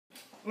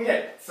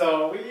Okay,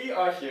 so we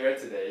are here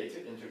today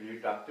to interview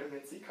Dr.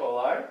 Mitzi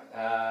Kolar.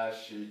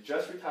 She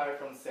just retired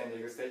from San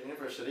Diego State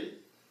University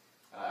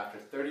after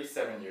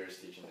 37 years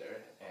teaching there,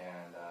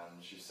 and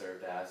she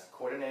served as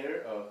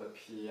coordinator of the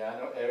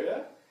piano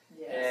area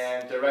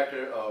and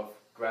director of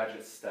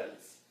graduate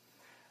studies.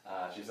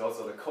 She's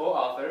also the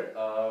co-author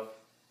of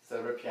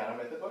several piano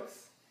method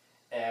books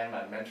and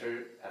my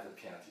mentor as a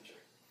piano teacher.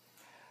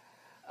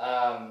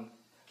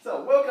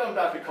 So welcome,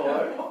 Dr.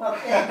 Kolar. Well,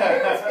 thank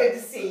you. It's good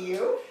to see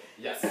you.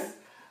 Yes.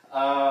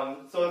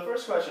 So the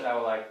first question I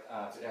would like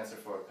to answer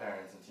for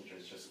parents and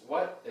teachers is just,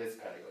 what is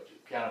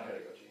pedagogy, piano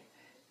pedagogy?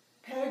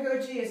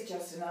 Pedagogy is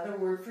just another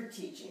word for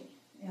teaching.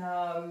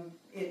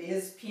 It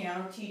is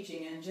piano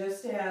teaching, and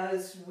just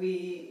as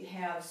we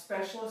have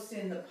specialists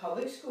in the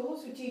public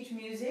schools who teach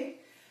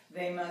music,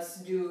 they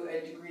must do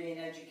a degree in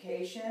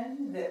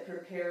education that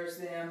prepares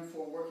them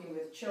for working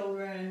with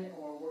children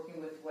or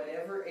working with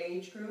whatever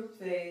age group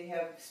they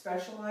have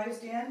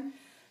specialized in.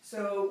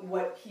 So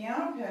what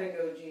piano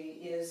pedagogy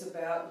is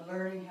about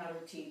learning how to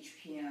teach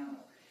piano,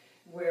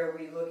 where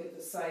we look at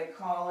the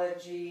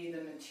psychology,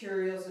 the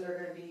materials that are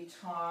going to be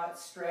taught,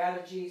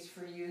 strategies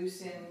for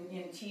use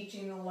in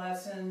teaching the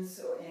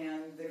lessons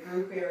and the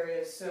group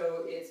areas.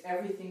 So it's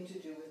everything to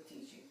do with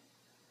teaching.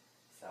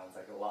 Sounds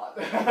like a lot.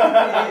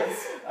 It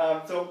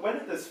is. So when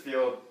did this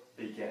field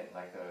begin,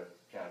 like the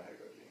piano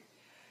pedagogy?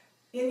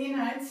 In the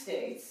United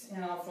States,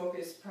 and I'll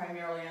focus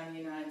primarily on the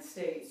United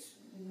States,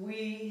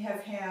 we have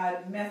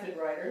had method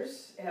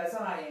writers, as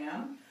I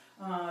am,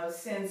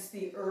 since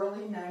the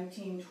early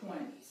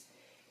 1920s.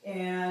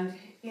 And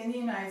in the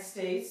United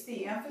States,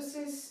 the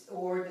emphasis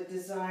or the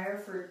desire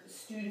for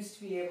students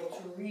to be able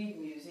to read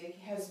music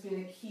has been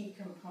a key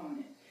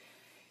component.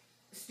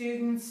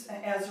 Students,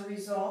 as a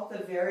result,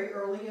 the very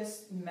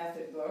earliest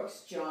method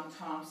books, John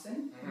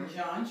Thompson and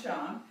John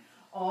Chang,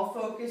 all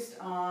focused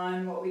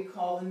on what we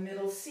call the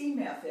middle C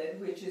method,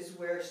 which is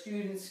where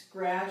students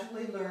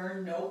gradually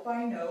learn note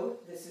by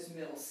note. This is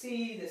middle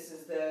C, this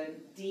is the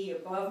D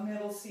above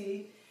middle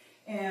C,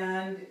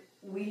 and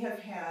we have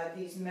had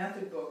these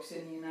method books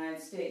in the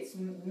United States,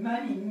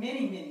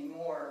 many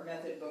more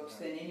method books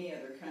than any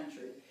other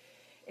country.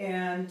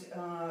 And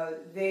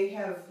they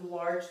have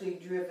largely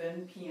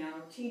driven piano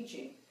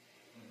teaching.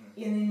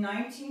 In the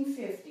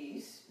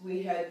 1950s,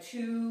 we had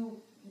two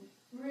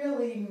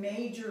really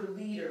major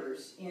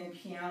leaders in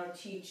piano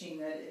teaching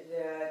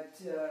that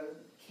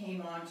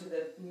came onto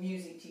the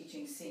music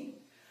teaching scene.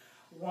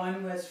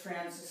 One was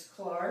Frances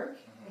Clark,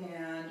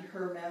 and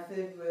her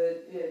method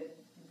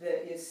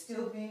that is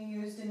still being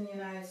used in the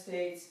United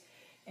States,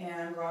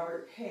 and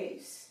Robert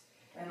Pace.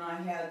 And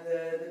I had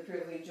the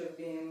privilege of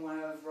being one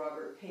of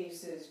Robert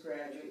Pace's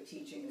graduate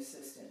teaching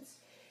assistants.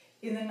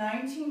 In the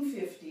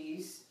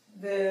 1950s,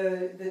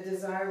 the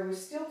desire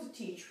was still to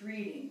teach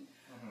reading,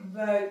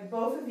 but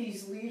both of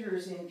these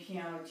leaders in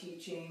piano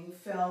teaching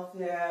felt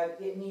that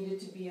it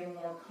needed to be a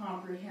more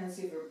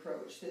comprehensive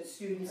approach, that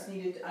students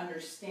needed to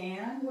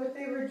understand what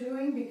they were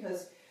doing,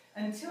 because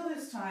until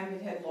this time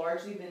it had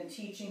largely been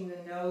teaching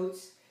the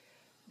notes.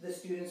 The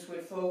students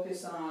would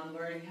focus on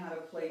learning how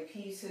to play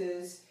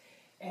pieces,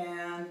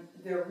 and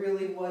there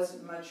really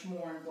wasn't much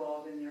more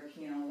involved in their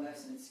piano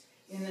lessons.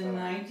 In the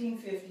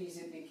 1950s,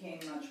 it became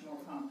much more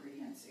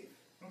comprehensive.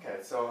 Okay,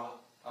 so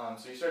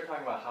you started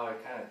talking about how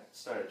it kind of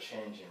started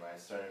changing, right?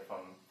 Starting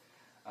from,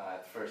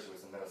 at first it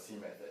was the middle C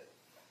method.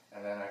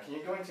 And then can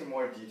you go into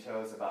more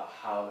details about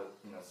how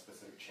the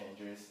specific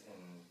changes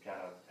in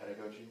piano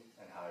pedagogy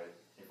and how it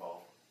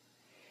evolved?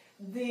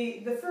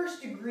 The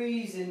first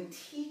degrees in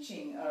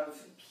teaching of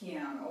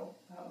piano,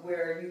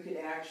 where you could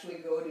actually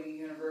go to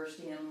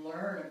university and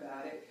learn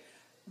about it,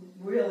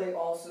 really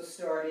also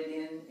started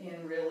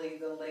in really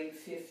the late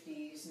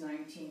 50s,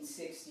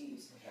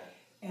 1960s.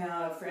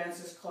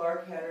 Frances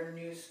Clark had her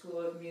new School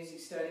of Music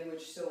Study,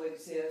 which still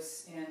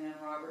exists, and then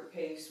Robert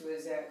Pace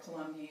was at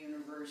Columbia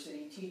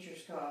University Teachers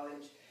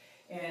College,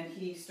 and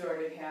he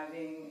started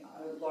having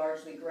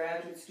largely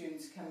graduate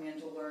students come in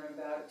to learn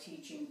about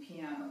teaching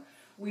piano.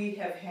 We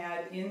have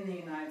had in the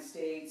United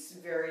States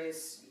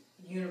various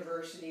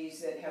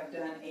universities that have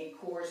done a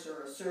course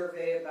or a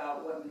survey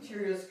about what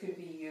materials could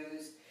be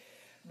used,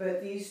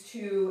 but these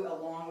two,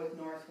 along with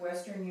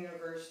Northwestern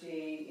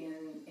University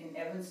in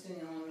Evanston,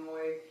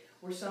 Illinois,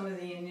 were some of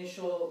the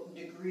initial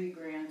degree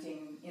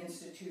granting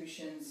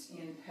institutions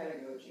in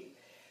pedagogy.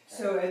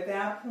 So at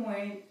that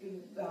point,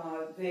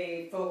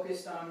 they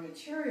focused on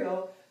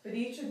material, but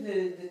each of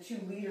the two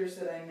leaders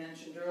that I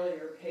mentioned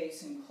earlier,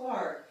 Pace and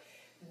Clark,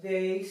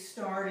 they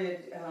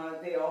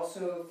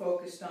also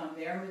focused on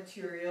their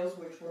materials,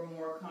 which were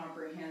more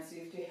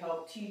comprehensive, to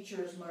help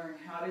teachers learn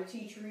how to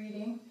teach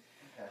reading,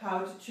 how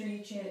to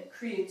teach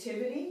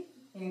creativity,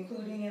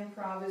 including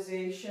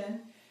improvisation,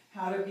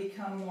 how to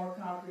become more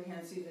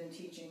comprehensive in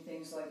teaching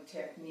things like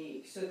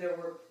technique. So there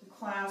were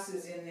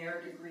classes in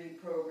their degree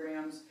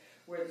programs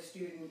where the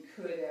student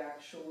could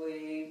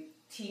actually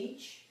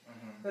teach,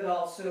 but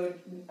also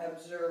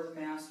observe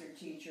master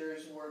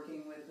teachers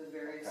working with the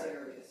various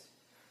areas.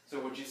 So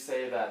would you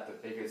say that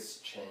the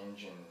biggest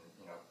change in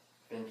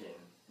thinking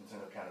in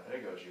terms of piano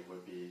pedagogy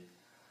would be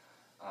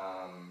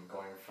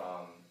going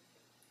from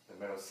the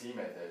middle C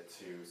method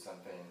to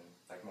something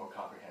like more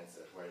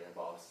comprehensive, where it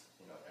involves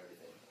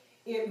everything.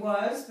 It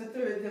was, but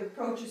the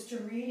approaches to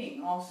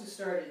reading also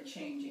started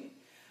changing.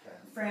 Okay.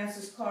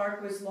 Frances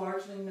Clark was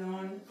largely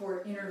known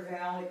for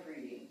intervallic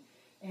reading,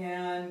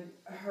 and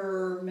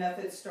her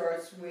method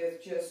starts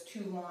with just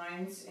 2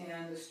 lines,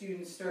 and the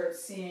student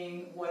starts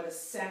seeing what a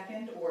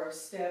second or a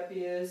step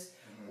is,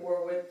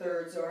 or what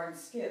thirds are and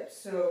skips.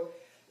 So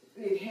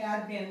it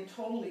had been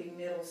totally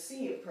middle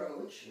C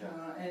approach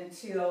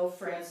until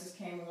Frances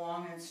came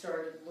along and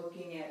started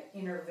looking at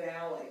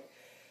intervallic,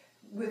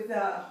 with the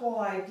whole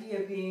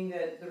idea being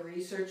that the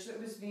research that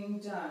was being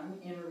done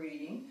in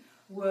reading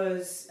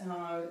was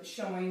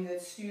showing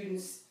that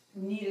students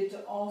needed to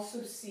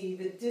also see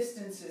the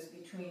distances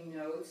between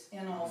notes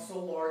and also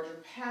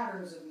larger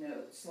patterns of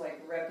notes,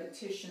 like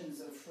repetitions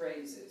of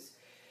phrases.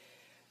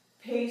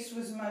 Pace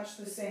was much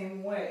the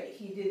same way.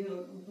 He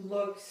didn't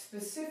look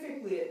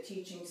specifically at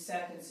teaching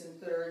seconds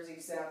and thirds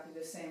exactly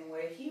the same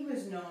way. He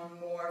was known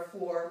more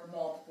for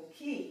multiple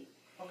key.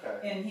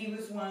 Okay. And he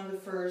was one of the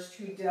first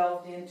who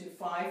delved into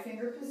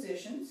 5-finger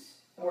positions,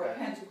 or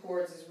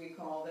pentachords as we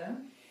call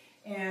them.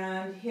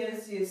 And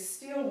his is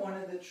still one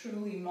of the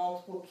truly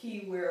multiple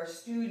key, where a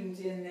student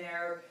in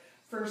their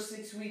first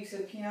 6 weeks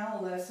of piano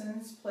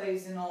lessons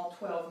plays in all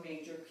 12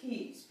 major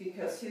keys,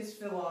 because his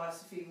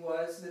philosophy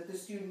was that the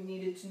student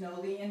needed to know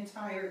the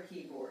entire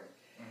keyboard,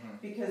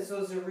 because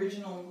those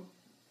original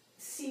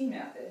C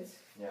methods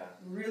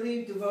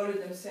really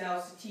devoted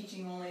themselves to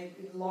teaching only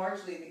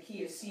largely the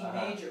key of C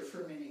major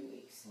for many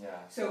weeks.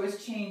 So it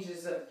was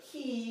changes of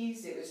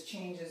keys, it was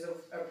changes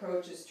of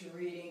approaches to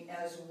reading,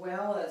 as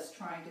well as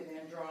trying to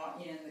then draw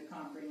in the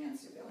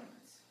comprehensive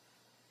elements.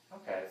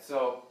 Okay,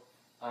 so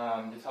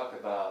you talked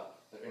about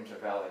the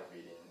intervallic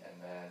reading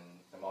and then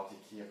the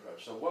multi-key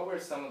approach. So what were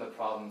some of the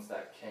problems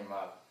that came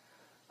up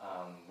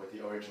with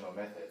the original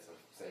methods of,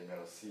 say,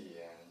 middle C,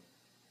 and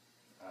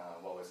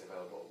what was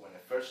available when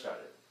it first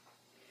started?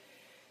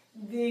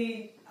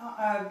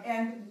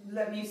 And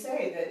let me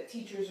say that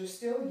teachers are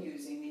still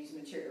using these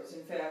materials.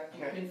 In fact,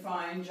 you can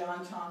find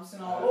John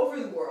Thompson all over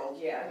the world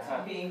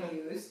yet being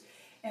used.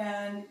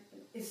 And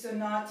so,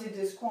 not to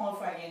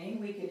disqualify any,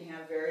 we can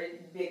have very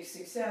big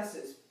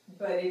successes,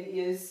 but it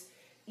is,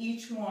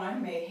 each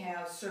one may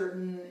have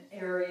certain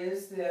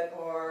areas that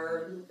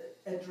are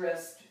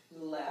addressed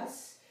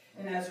less,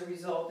 and as a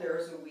result there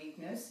is a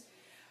weakness.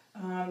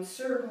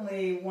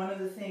 Certainly one of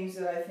the things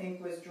that I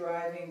think was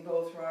driving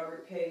both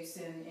Robert Pace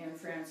and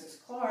Frances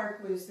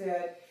Clark was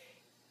that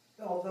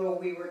although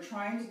we were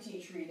trying to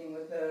teach reading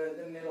with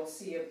the middle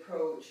C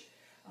approach,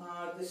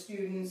 the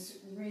students'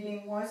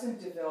 reading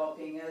wasn't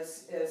developing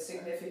as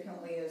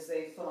significantly as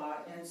they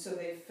thought, and so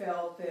they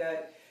felt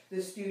that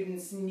the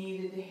students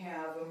needed to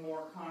have a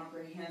more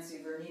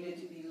comprehensive, or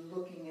needed to be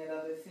looking at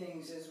other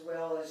things as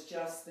well as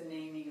just the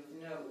naming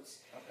of notes.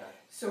 Okay.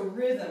 So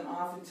rhythm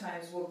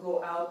oftentimes will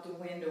go out the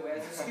window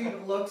as a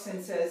student looks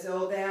and says,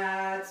 oh,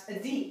 that's a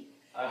D.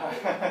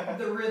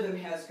 The rhythm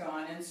has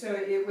gone, and so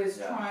it was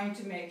trying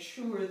to make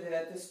sure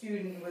that the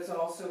student was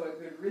also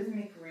a good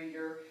rhythmic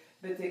reader,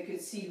 but they could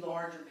see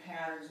larger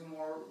patterns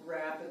more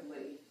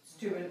rapidly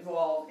to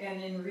involve.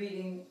 And in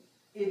reading,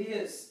 it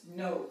is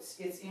notes,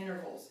 it's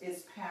intervals,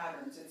 it's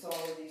patterns, it's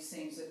all of these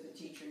things that the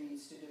teacher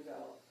needs to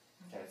develop.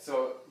 Okay,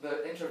 so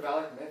the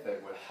intervallic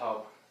method would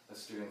help the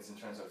students in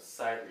terms of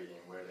sight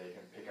reading, where they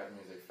can pick up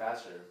music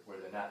faster, where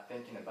they're not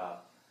thinking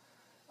about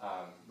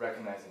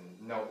recognizing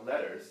note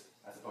letters,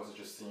 as opposed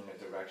to just seeing a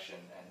direction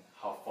and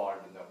how far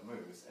the note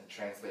moves and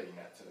translating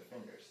that to the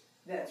fingers.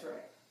 That's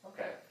right.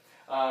 Okay.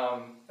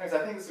 Thanks.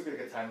 I think this would be a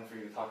good time for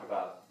you to talk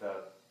about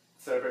the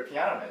Celebrate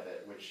Piano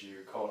method, which you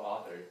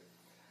co-authored.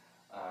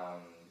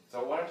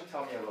 So why don't you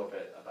tell me a little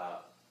bit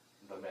about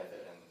the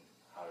method and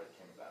how it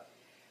came about?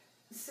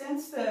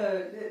 Since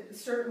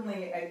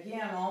certainly,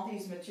 again, all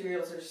these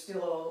materials are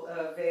still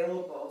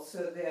available,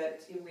 so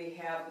that we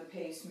have the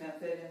Pace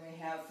method and we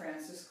have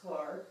Frances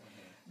Clark,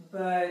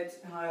 but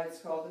it's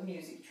called the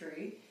Music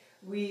Tree.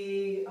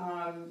 We,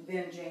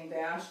 then Jane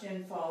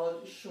Bastian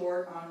followed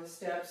short on the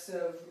steps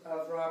of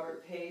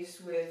Robert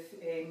Pace with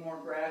a more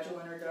gradual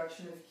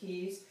introduction of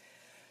keys.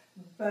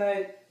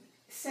 But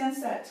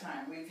since that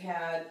time, we've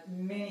had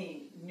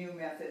many new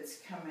methods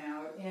come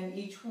out, and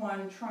each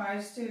one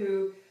tries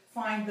to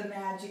find the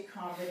magic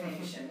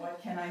combination.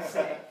 What can I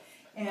say?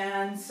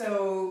 And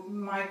so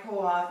my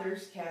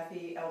co-authors,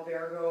 Kathy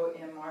Albergo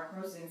and Mark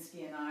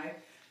Rosinski, and I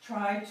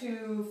tried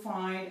to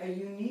find a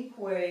unique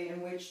way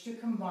in which to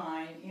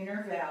combine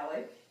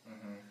intervallic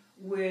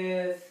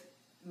with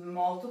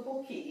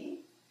multiple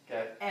key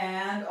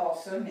and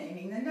also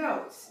naming the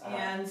notes.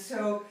 And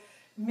so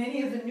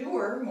many of the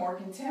newer, more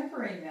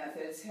contemporary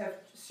methods have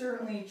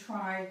certainly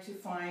tried to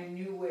find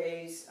new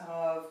ways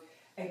of,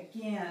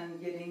 again,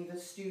 getting the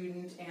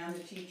student and the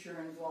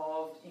teacher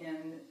involved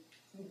in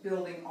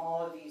building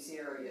all of these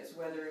areas,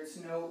 whether it's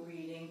note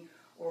reading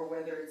or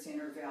whether it's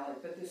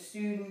intervallic. But the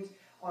student,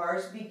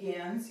 ours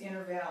begins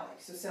intervallic.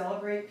 So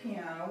Celebrate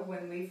Piano,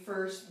 when we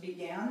first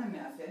began the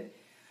method,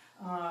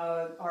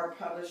 our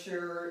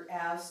publisher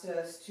asked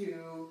us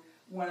to,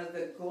 one of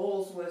the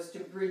goals was to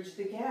bridge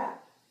the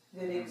gap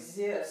that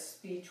exists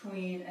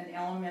between an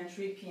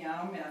elementary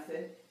piano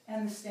method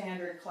and the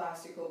standard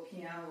classical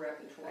piano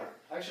repertoire.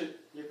 Actually,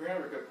 you bring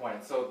up a good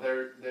point. So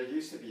there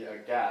used to be a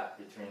gap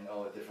between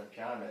all the different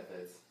piano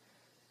methods,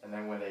 and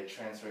then when they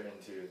transferred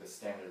into the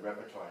standard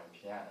repertoire in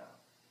piano.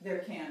 There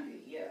can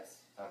be, yes.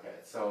 Okay,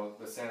 so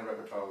the standard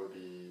repertoire would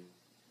be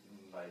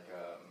like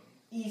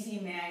Easy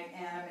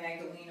Anna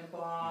Magdalena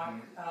Bach,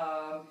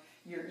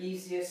 your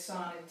easiest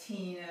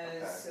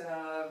sonatinas.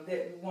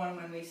 That one,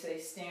 when we say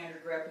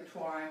standard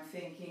repertoire, I'm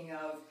thinking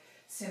of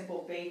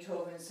simple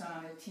Beethoven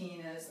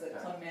sonatinas, the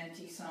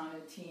Clementi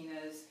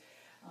sonatinas,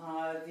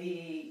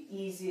 the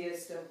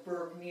easiest of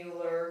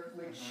Bergmüller,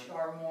 which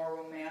are more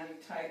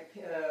romantic type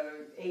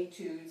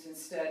etudes and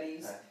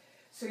studies.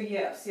 So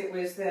yes, it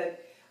was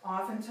that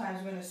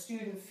oftentimes when a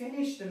student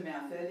finished a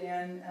method,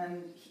 and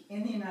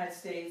in the United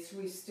States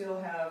we still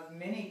have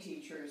many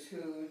teachers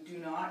who do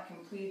not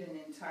complete an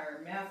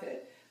entire method.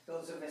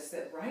 Those of us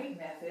that write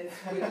methods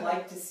would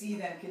like to see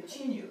them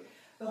continue.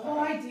 The whole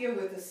idea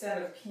with a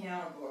set of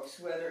piano books,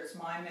 whether it's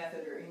my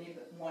method or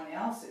anyone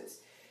else's,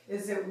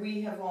 is that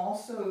we have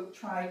also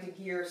tried to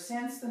gear,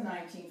 since the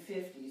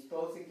 1950s,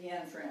 both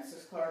again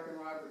Francis Clark and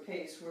Robert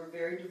Pace were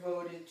very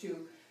devoted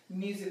to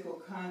musical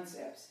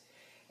concepts.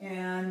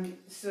 And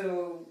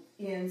so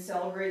in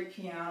Celebrate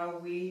Piano,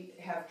 we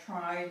have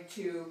tried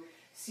to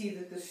see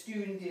that the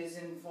student is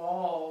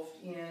involved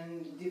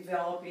in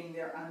developing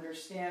their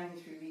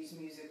understanding through these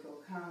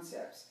musical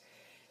concepts.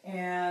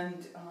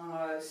 And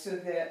so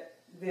that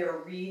their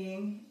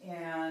reading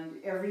and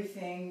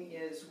everything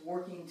is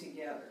working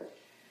together.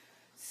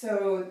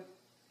 So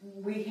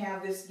we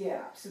have this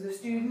gap. So the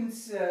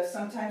students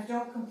sometimes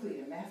don't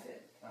complete a method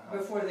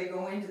before they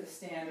go into the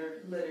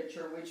standard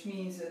literature, which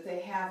means that they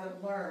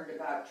haven't learned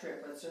about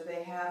triplets or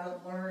they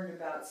haven't learned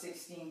about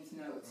 16th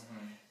notes.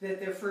 That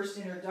their first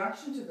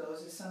introduction to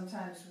those is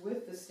sometimes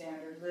with the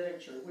standard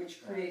literature,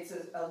 which creates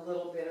a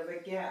little bit of a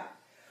gap.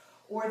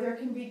 Or there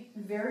can be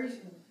very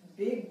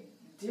big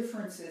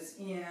differences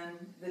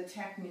in the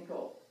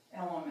technical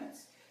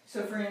elements.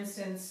 So for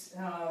instance,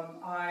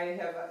 I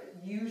have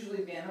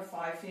usually been a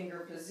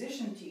 5-finger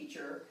position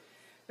teacher,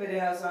 but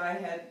as I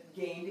had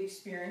gained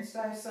experience,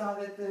 I saw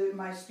that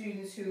my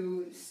students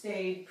who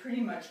stayed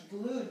pretty much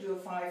glued to a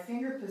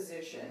 5-finger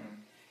position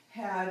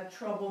had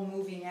trouble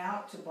moving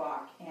out to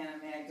Bach Anna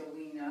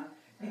Magdalena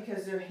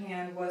because their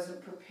hand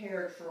wasn't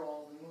prepared for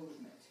all the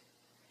movement.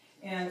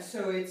 And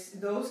so it's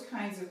those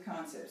kinds of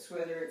concepts,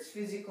 whether it's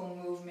physical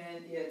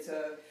movement, it's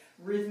a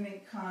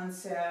rhythmic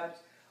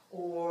concept,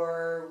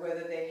 or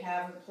whether they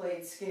haven't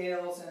played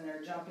scales and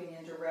they're jumping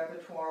into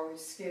repertoire with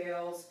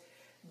scales,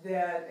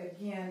 that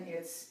again,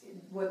 it's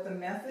what the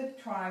method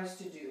tries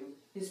to do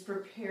is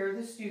prepare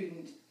the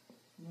student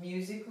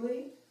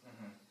musically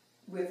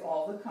with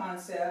all the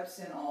concepts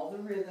and all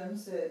the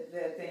rhythms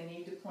that they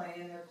need to play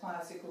in their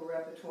classical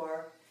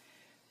repertoire,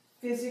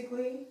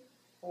 physically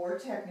or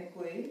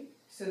technically,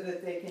 so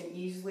that they can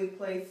easily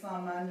play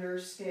thumb under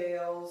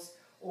scales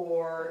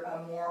or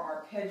a more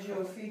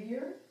arpeggio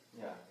figure.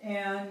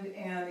 And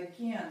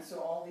again, so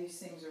all these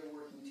things are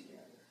working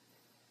together.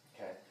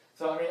 Okay.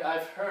 So I mean,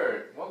 I've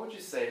heard, what would you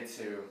say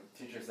to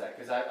teachers that,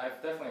 because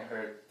I've definitely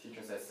heard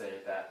teachers that say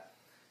that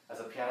as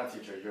a piano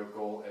teacher, your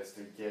goal is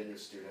to get your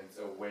students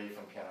away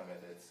from piano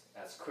methods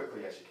as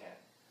quickly as you can.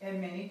 And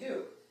many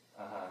do.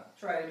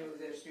 Try to move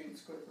their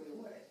students quickly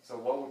away. So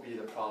what would be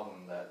the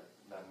problem that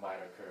might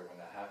occur when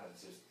that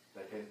happens? Just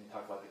like you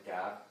talk about the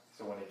gap.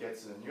 So when it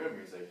gets to the newer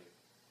music,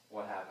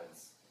 what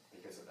happens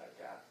because of that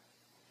gap?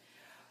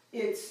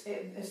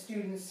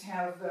 Students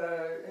have,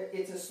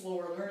 it's a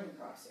slower learning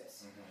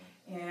process.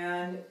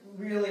 And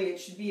really it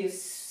should be a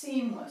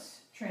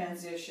seamless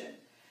transition.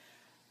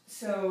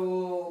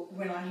 So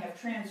when I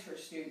have transfer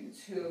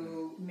students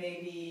who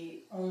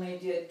maybe only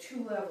did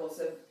 2 levels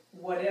of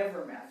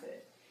whatever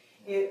method,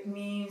 it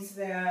means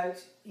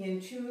that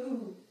in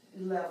 2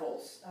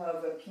 levels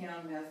of a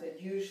piano method,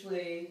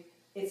 usually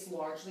it's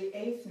largely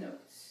 8th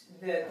notes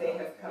that they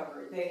have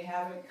covered. They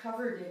haven't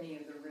covered any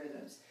of the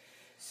rhythms.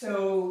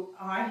 So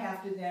I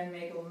have to then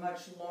make a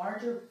much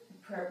larger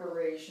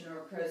preparation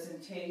or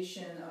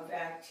presentation of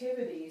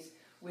activities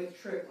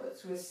with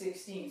triplets, with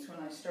 16ths, when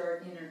I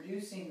start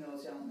introducing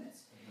those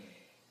elements.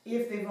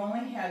 If they've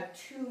only had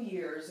 2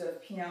 years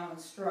of piano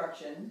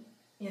instruction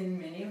in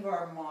many of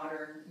our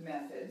modern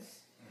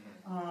methods,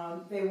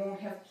 they won't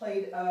have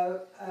played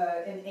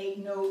an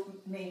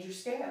 8-note major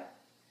scale.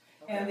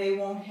 And they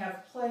won't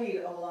have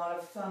played a lot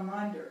of thumb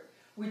under,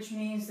 which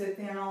means that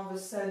then all of a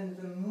sudden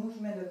the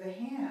movement of the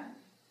hand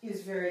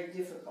is very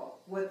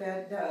difficult. What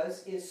that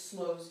does is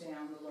slows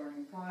down the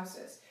learning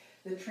process.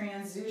 The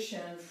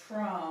transition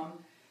from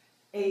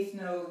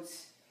 8th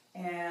notes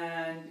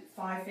and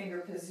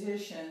 5-finger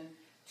position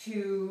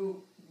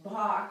to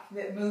Bach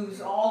that moves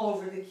all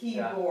over the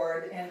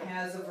keyboard and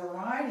has a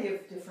variety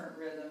of different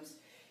rhythms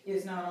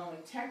is not only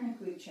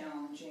technically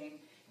challenging,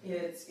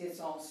 it's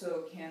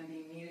also can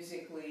be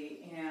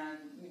musically and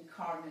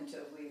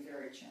cognitively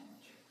very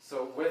challenging.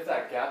 So with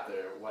that gap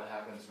there, what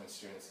happens when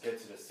students get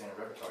to the standard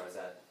repertoire is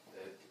that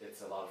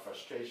it's a lot of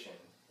frustration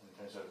in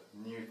terms of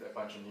a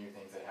bunch of new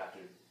things they have to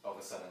all of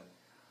a sudden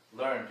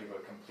learn to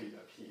complete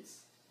a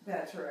piece.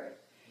 That's right.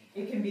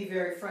 It can be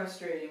very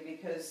frustrating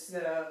because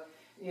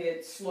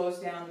it slows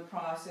down the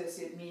process.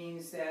 It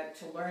means that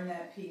to learn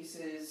that piece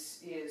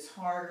is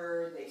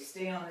harder. They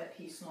stay on that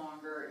piece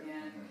longer,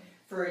 and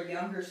for a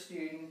younger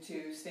student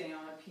to stay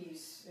on a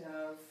piece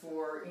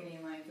for any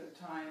length of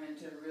time and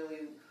to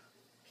really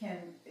can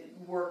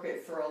work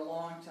it for a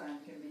long time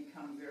can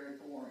become very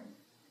boring,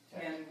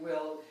 and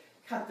will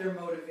cut their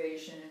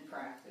motivation in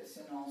practice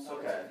and all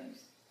sorts of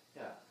things.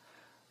 Yeah.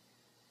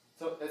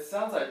 So it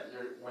sounds like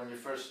when you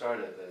first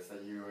started this,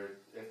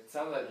 it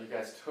sounds like you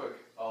guys took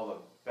all the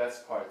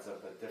best parts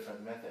of the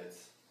different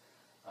methods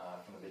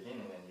from the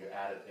beginning and you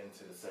added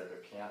into the cerebral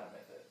piano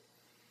method.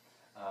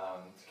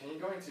 Can you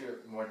go into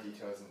more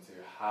details into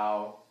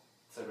how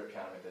cerebral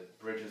piano method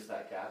bridges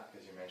that gap?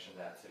 Because you mentioned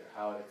that too.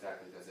 How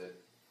exactly does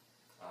it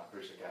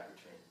bridge the gap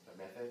between the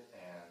method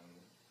and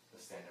the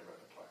standard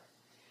repertoire?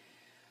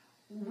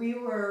 We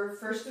were,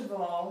 first of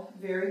all,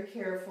 very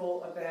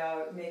careful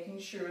about making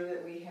sure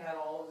that we had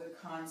all of the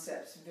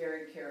concepts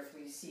very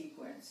carefully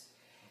sequenced.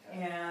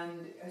 Okay.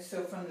 And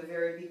so from the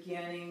very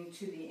beginning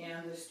to the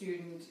end, the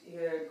student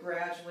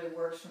gradually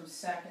works from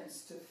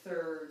seconds to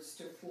thirds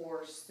to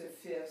fourths to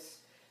fifths,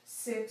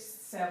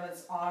 sixths,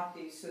 sevenths,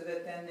 octaves, so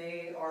that then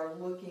they are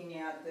looking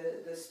at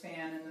the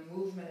span and the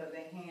movement of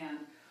the hand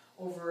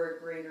over a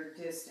greater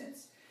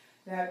distance.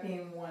 That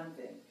being one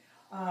thing.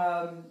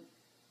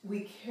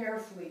 We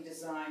carefully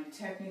design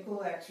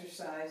technical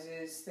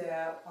exercises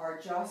that are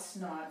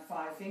just not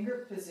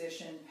five-finger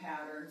position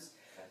patterns,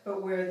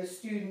 but where the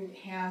student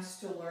has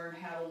to learn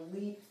how to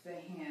leap the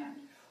hand,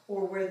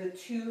 or where the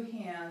two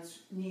hands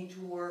need to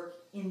work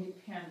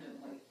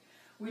independently,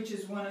 which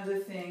is one of the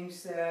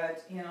things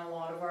that in a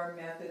lot of our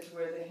methods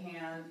where the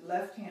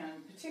left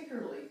hand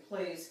particularly,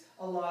 plays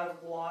a lot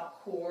of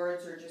block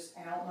chords or just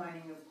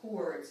outlining of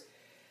chords.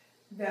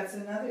 That's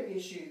another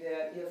issue,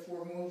 that if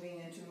we're moving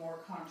into more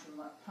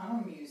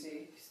contrapuntal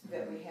music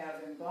that we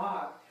have in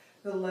Bach,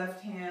 the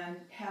left hand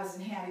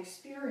hasn't had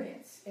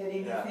experience at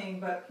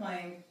anything but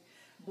playing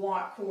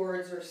block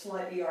chords or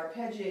slightly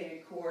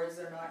arpeggiated chords.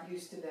 They're not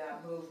used to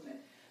that movement.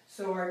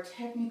 So our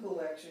technical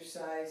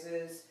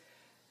exercises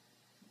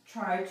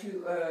try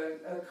to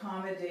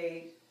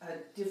accommodate a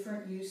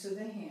different use of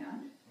the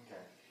hand.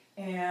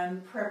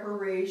 And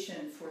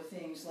preparation for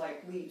things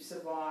like leaps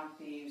of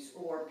octaves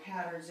or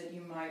patterns that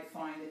you might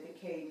find at the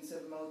cadence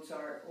of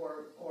Mozart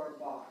or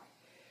Bach.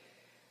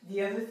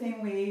 The other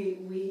thing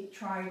we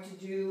tried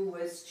to do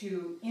was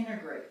to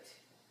integrate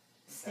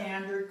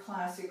standard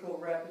classical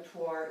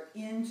repertoire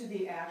into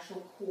the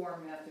actual core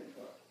method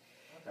book.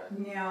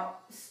 Now,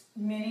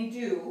 many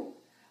do.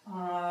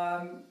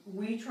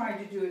 We tried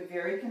to do it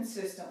very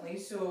consistently.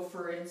 So,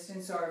 for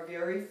instance, our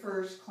very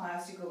first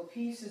classical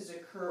pieces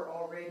occur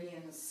already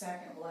in the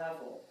second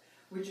level,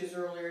 which is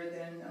earlier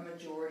than a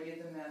majority of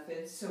the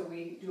methods. So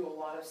we do a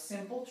lot of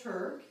simple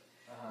Turk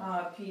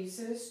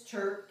pieces,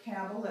 Turk,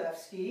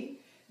 Kabalevsky,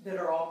 that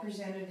are all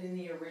presented in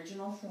the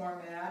original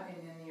format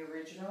and in the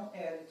original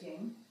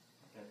editing.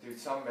 Do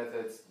some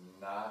methods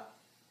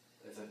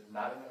is it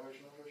not in the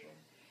original version?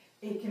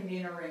 It can be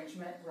an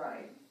arrangement,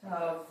 right,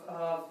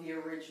 of the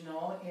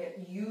original.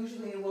 It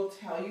usually will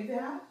tell you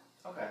that.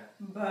 Okay.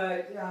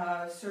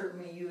 But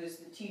certainly you as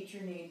the teacher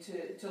need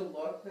to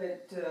look,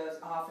 but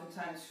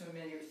oftentimes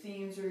familiar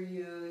themes are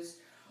used,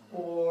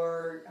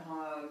 or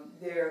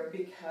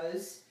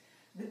because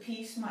the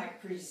piece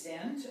might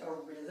present a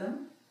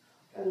rhythm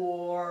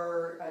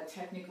or a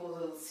technical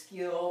little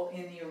skill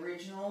in the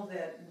original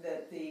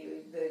that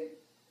the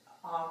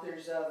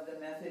authors of the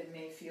method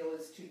may feel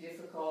is too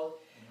difficult.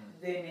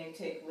 They may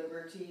take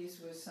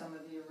liberties with some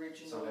of the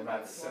original. So they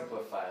might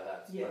simplify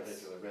that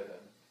particular rhythm.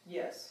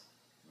 Yes.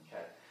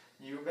 Okay.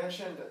 You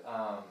mentioned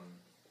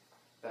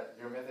that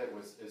your method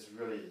is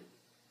really,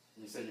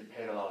 you said you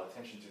paid a lot of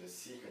attention to the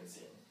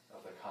sequencing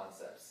of the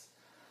concepts.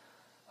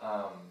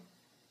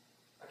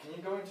 Can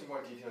you go into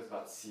more details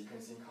about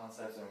sequencing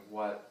concepts and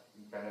what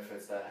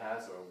benefits that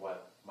has, or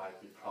what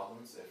might be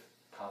problems if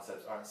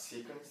concepts aren't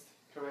sequenced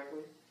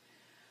correctly?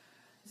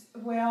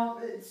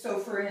 Well, so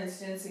for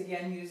instance,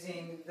 again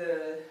using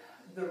the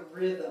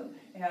rhythm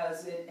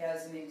as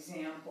an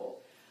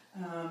example,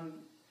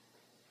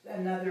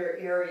 another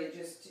area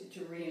just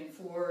to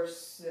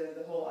reinforce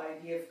the whole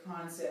idea of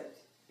concept,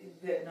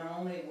 that not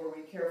only were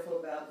we careful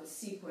about the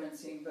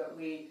sequencing, but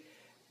we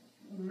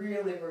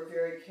really were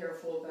very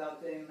careful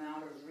about the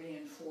amount of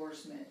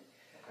reinforcement.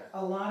 Okay.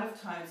 A lot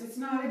of times it's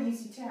not an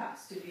easy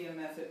task to be a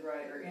method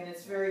writer, and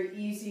it's very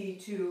easy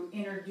to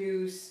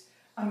introduce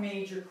a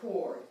major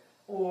chord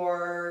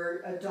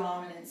or a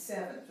dominant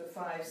seventh, a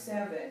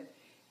 5/7,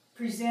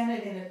 present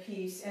it in a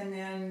piece and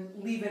then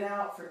leave it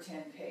out for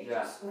 10 pages.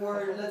 Yeah.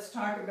 Or let's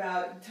talk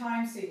about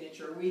time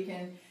signature. We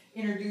can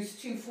introduce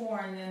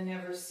 2/4 and then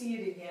never see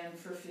it again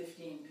for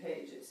 15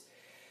 pages.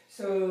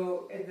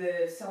 So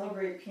the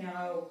Celebrate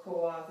Piano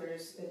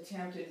co-authors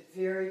attempted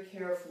very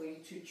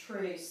carefully to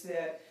trace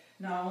that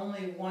not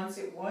only once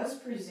it was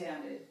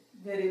presented,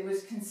 that it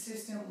was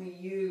consistently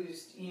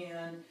used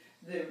in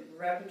the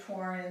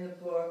repertoire in the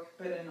book,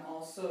 but in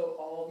also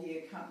all the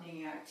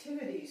accompanying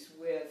activities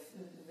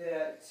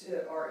that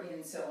are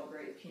in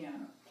Celebrate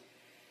Piano.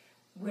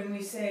 When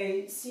we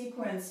say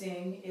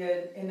sequencing,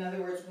 in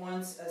other words,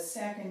 once a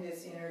second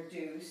is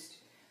introduced,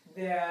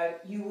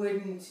 that you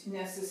wouldn't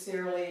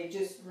necessarily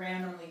just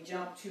randomly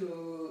jump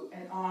to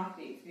an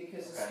octave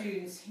because the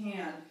student's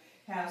hand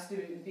has to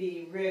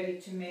be ready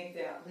to make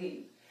that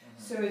leap.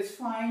 So it's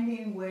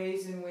finding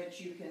ways in which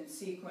you can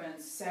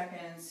sequence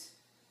seconds,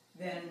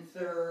 then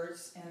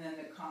thirds, and then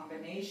the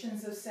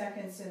combinations of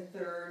seconds and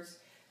thirds,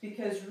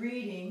 because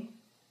reading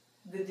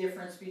the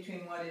difference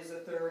between what is a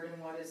third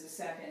and what is a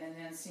second, and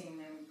then seeing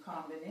them in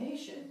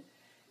combination,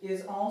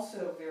 is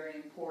also very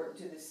important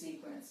to the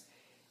sequence.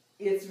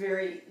 It's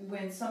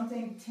when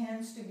something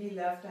tends to be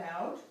left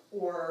out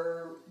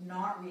or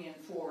not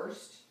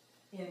reinforced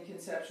in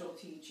conceptual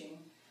teaching,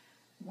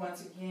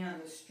 once again,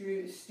 the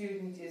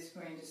student is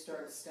going to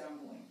start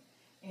stumbling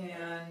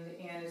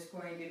and is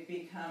going to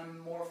become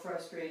more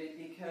frustrated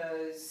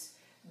because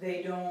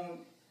they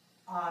don't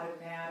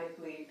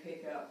automatically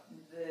pick up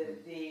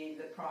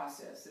the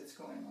process that's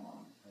going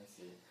along. I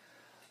see.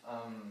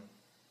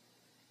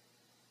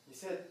 You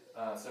said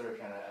Celebrate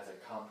Piano as a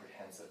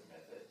comprehensive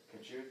method.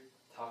 Could you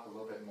talk a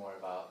little bit more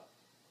about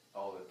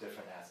all the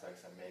different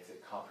aspects that makes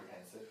it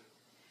comprehensive?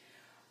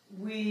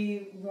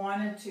 We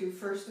wanted to,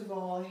 first of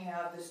all,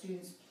 have the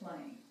students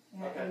playing,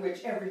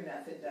 which every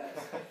method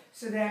does.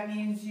 So that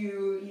means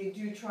you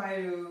do try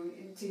to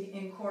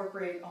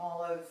incorporate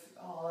all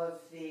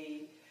of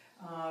the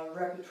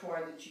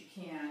repertoire that you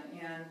can.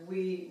 And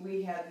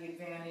we had the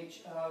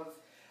advantage of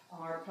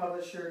our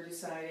publisher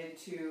decided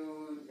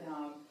to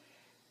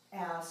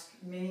ask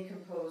many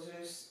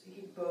composers,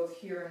 both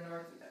here in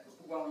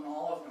in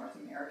all of North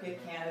America,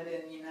 Canada,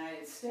 and the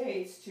United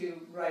States, to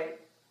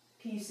write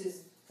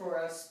pieces for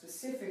us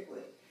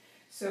specifically.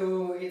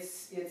 So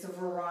it's a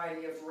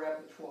variety of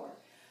repertoire.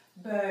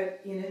 But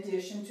in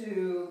addition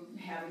to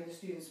having the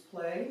students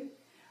play,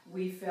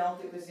 we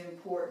felt it was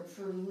important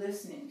for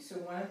listening. So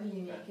one of the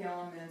unique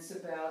elements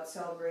about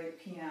Celebrate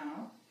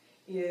Piano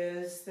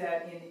is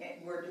that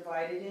we're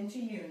divided into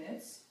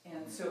units,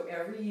 and so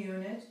every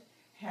unit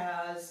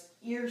has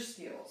ear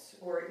skills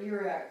or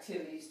ear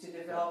activities to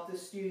develop the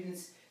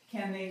students.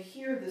 Can they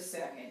hear the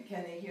second?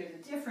 Can they hear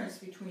the difference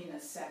between a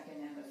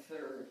second and a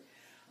third?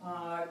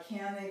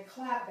 Can they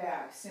clap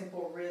back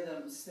simple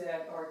rhythms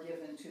that are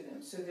given to them?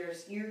 So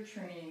there's ear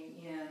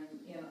training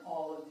in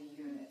all of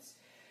the units.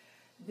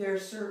 There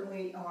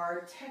certainly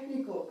are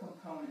technical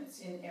components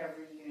in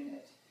every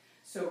unit.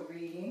 So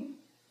reading,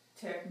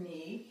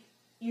 technique,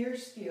 ear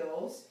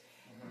skills.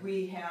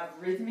 We have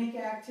rhythmic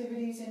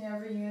activities in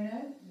every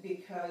unit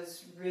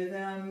because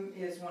rhythm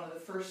is one of the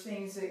first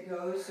things that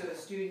goes, so a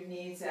student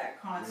needs that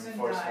constant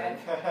guide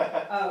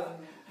of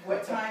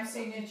what time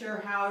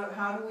signature,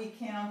 how do we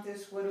count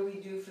this, what do we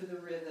do for the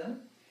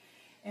rhythm.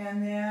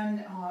 And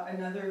then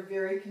another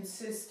very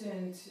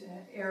consistent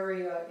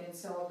area in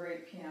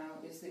Celebrate Piano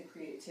is the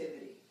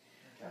creativity.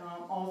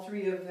 All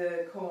three of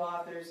the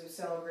co-authors of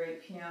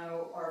Celebrate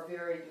Piano are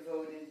very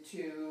devoted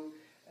to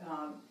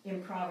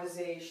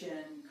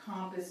improvisation,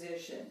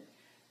 composition.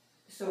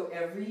 So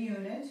every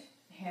unit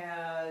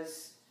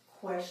has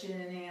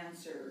question and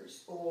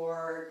answers,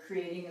 or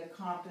creating a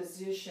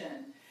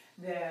composition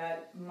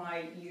that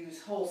might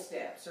use whole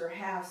steps or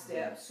half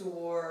steps,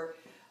 or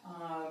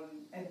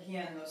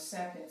again those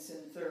seconds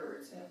and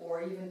thirds,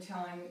 or even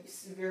telling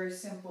very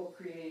simple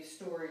creative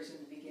stories in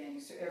the beginning.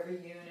 So every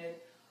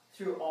unit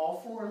through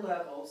all four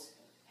levels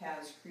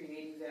has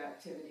creative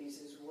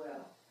activities as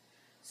well.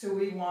 So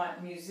we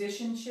want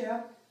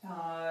musicianship,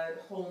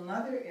 whole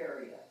nother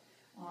area,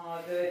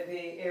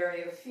 the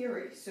area of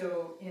theory.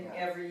 So in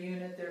every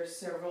unit there's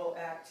several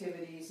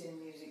activities in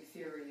music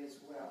theory as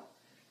well.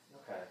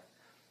 Okay.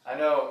 I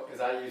know, because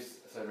I use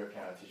Celebrate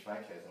Piano to teach my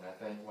kids, and I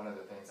think one of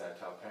the things I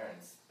tell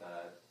parents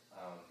that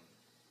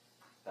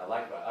I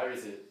like about it,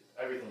 obviously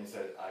everything you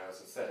said I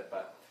also said,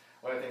 but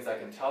one of the things I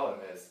can tell them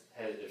is,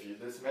 hey, if you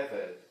this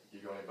method, you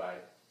can only buy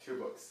 2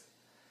 books.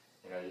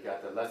 You know, you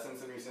got the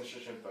Lessons in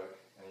Musicianship book,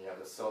 and you have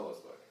the Solos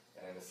book,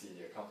 and then the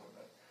CD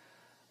accompaniment.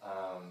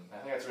 I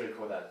think that's really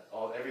cool that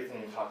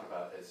everything you talk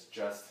about is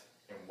just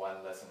in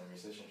one Lesson in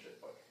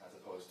Musicianship book, as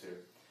opposed to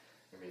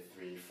maybe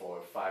 3,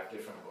 4, 5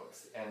 different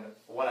books. And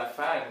what I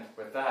find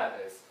with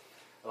that is,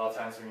 a lot of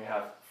times when you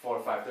have 4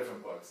 or 5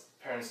 different books,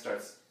 parents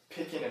start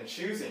picking and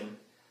choosing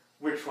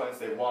which ones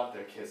they want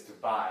their kids to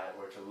buy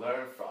or to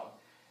learn from.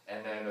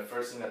 And then the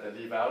first thing that they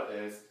leave out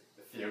is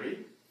the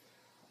theory,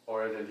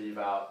 or they leave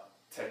out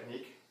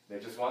technique. They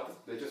just want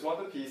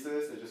the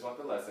pieces, they just want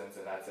the lessons,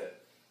 and that's it.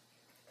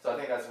 So I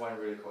think that's one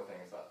really cool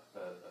thing about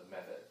the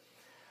method.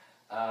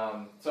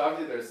 So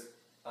obviously there's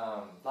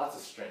lots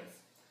of strengths.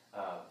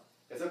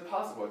 Is it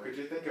possible, could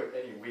you think of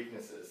any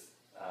weaknesses,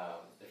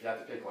 if you had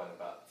to pick one,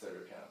 about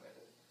Celebrate Piano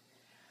method?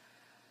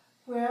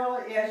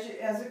 Well,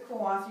 as a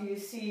co-author, you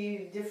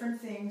see different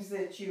things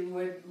that you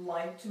would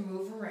like to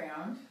move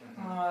around.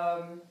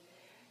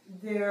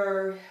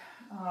 There,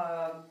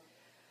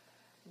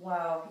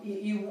 wow,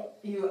 you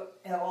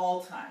at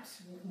all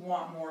times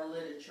want more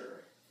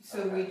literature.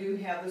 So we do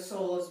have the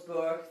Solas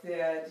book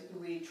that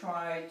we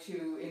try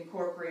to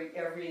incorporate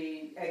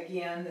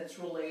again, that's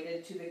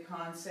related to the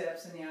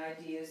concepts and the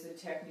ideas, the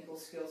technical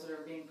skills that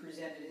are being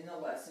presented in the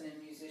lesson and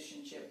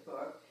musicianship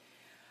book.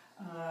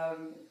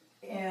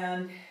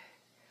 And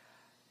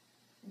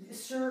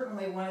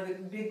certainly one of the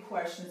big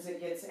questions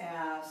that gets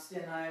asked,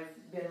 and I've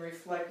been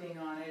reflecting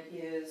on it,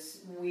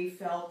 is we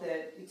felt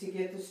that to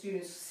get the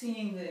students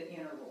seeing the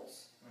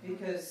intervals,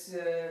 because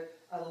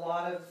a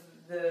lot of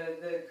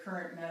the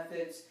current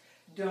methods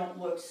don't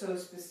look so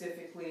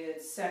specifically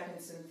at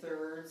seconds and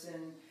thirds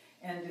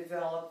and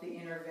develop the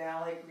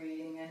intervallic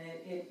reading, and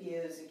it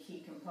is a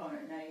key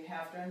component. Now you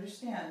have to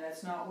understand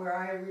that's not where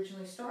I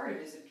originally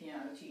started as a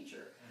piano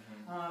teacher.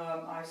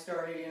 I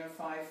started in a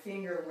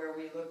 5-finger where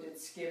we looked at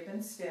skip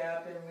and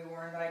step, and we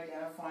weren't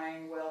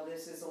identifying, well,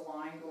 this is a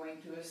line going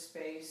to a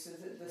space,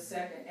 is it the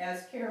second,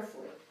 as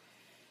carefully.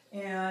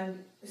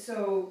 And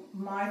so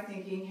my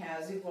thinking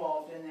has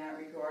evolved in that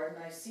regard,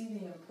 and I see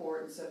the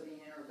importance of the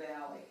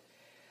intervallic.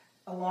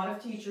 A lot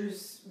of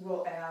teachers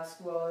will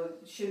ask, well,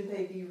 should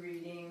they be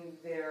reading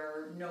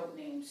their note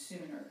names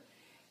sooner?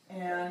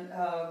 And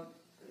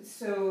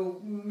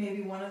so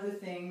maybe one of the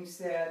things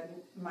that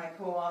my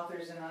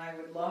co-authors and I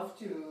would love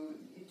to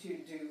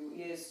do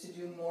is to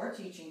do more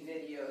teaching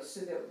videos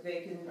so that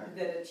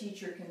that a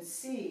teacher can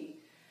see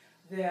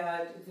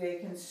that they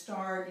can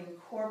start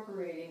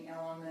incorporating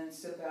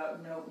elements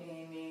about note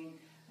naming,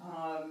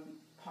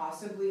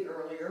 possibly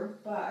earlier,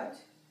 but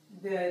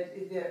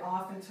that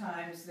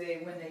oftentimes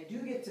when they do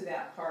get to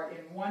that part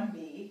in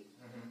 1B,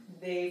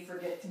 they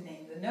forget to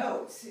name the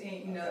notes.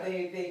 And,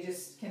 they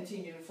just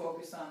continue to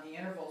focus on the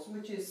intervals,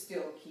 which is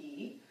still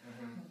key.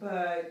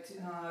 But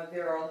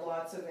there are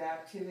lots of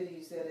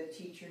activities that a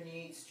teacher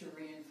needs to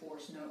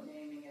reinforce note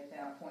naming at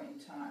that point in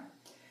time.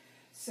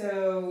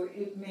 So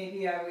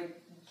maybe I would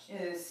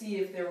see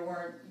if there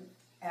weren't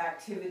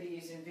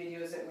activities and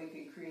videos that we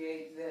could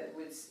create that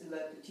would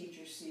let the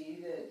teacher see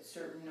that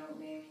certain note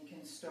naming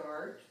can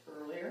start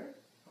earlier.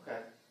 Okay.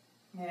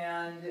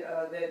 And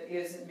that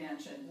isn't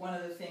mentioned. One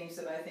of the things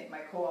that I think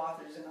my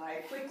co-authors and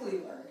I quickly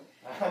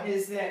learned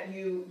is that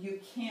you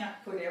can't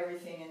put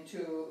everything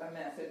into a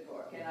method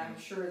book. And I'm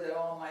sure that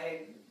all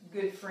my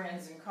good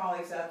friends and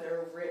colleagues out there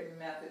who've written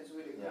methods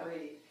would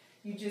agree.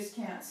 You just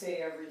can't say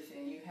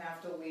everything. You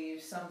have to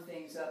leave some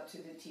things up to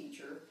the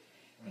teacher.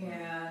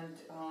 And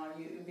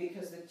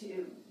because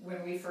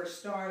when we first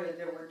started,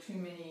 there were too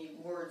many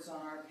words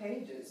on our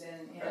pages.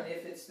 And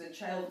if it's the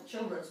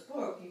children's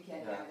book, you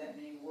can't have that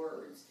many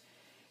words.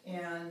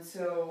 And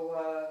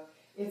so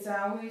it's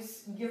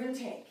always give and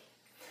take.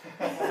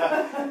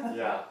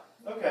 Yeah.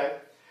 Okay.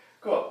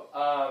 Cool.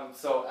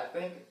 So I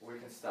think we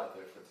can stop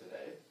there for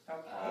today.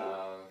 Okay.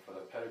 For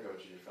the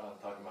pedagogy,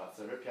 talking about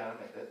the piano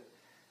method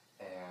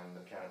and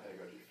the piano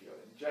pedagogy field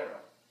in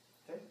general.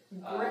 Okay.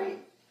 Great.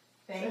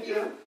 Thank you.